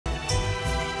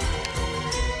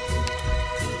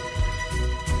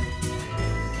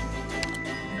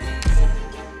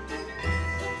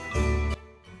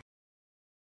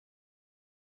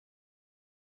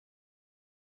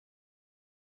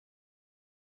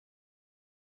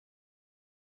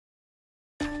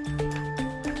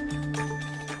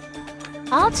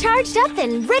All charged up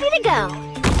and ready to go.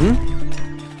 Hmm?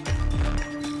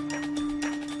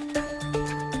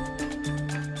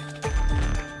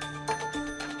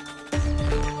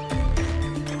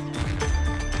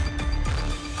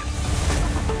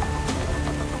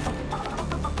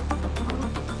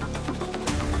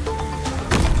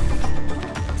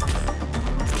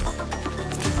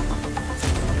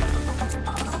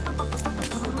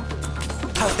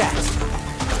 How's that?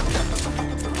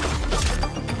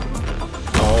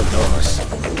 All those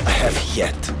I have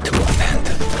yet to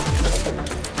abandon.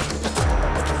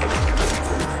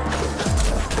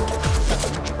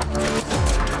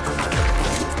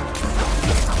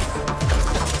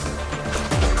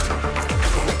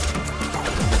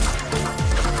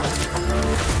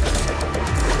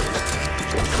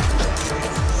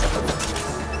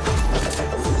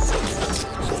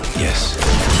 Yes,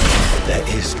 there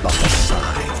is but a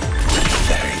sign at the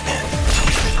very end.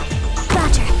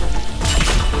 Roger.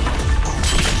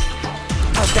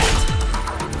 How's that?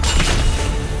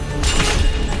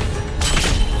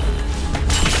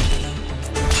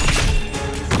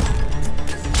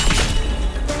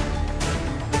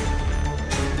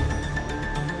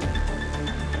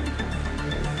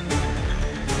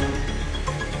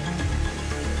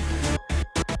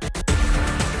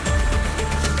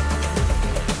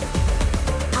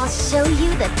 I'll show you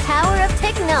the power of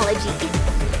technology.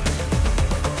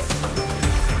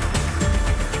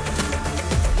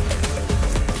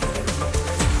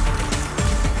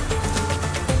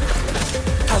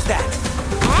 How's that?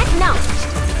 Acknowledged.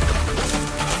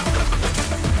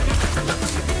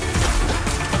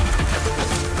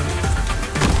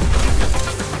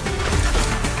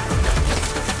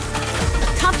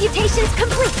 Computations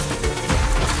complete.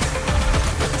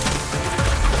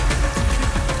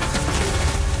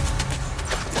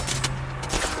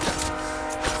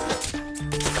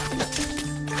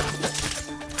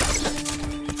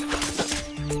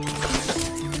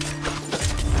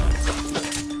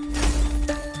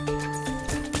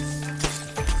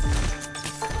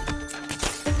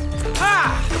 Ha!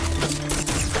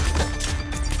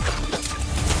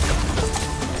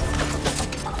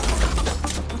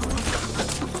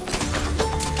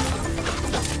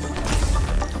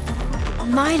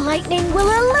 My lightning will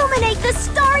illuminate the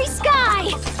starry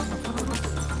sky!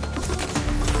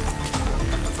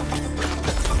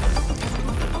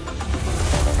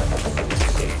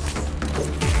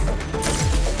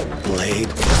 Blade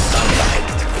of sunlight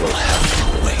will have to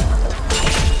wait.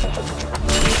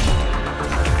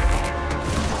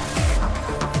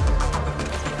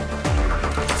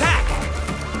 Attack!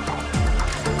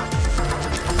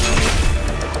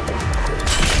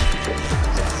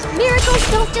 Miracles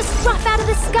don't just drop out of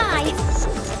the sky!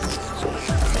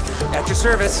 At your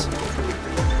service.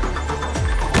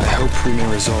 I hope we may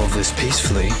resolve this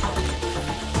peacefully.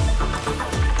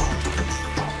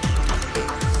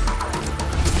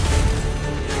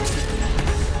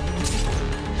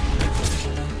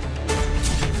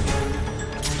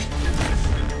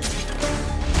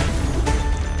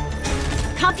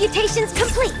 Computations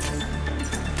complete!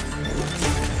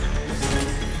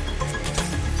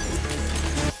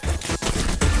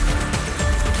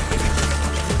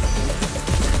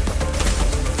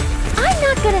 I'm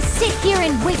not gonna sit here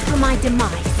and wait for my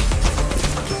demise.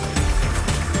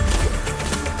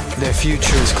 Their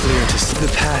future is clear to see.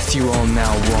 The path you all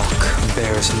now walk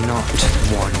bears not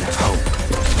one hope.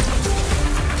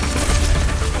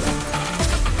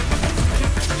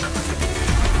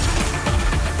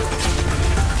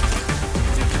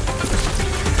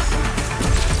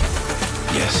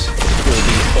 Yes, it will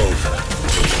be over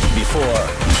before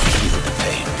you feel the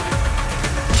pain.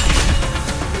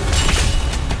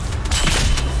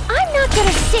 I'm not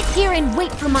gonna sit here and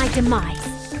wait for my demise.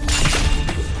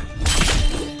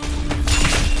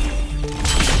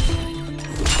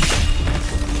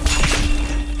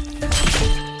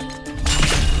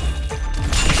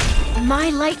 My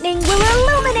lightning will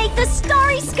illuminate the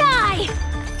starry sky!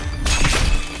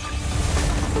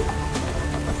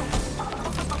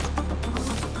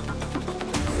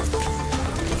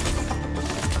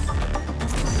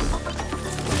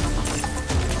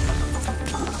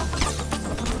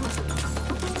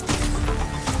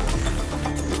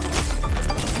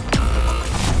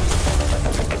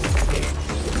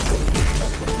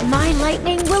 My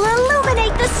lightning will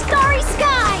illuminate the starry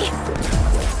sky!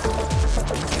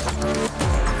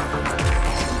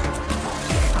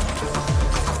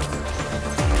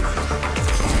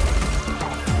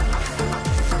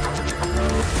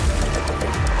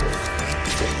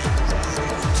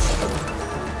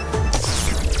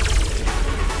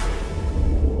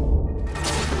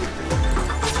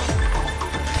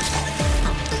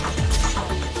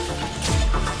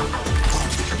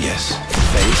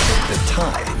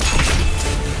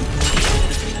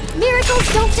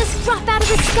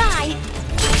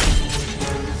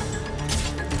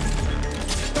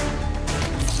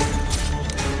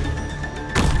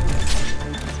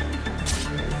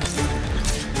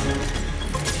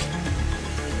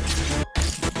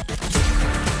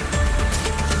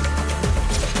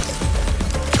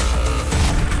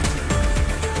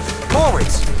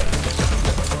 Backwards!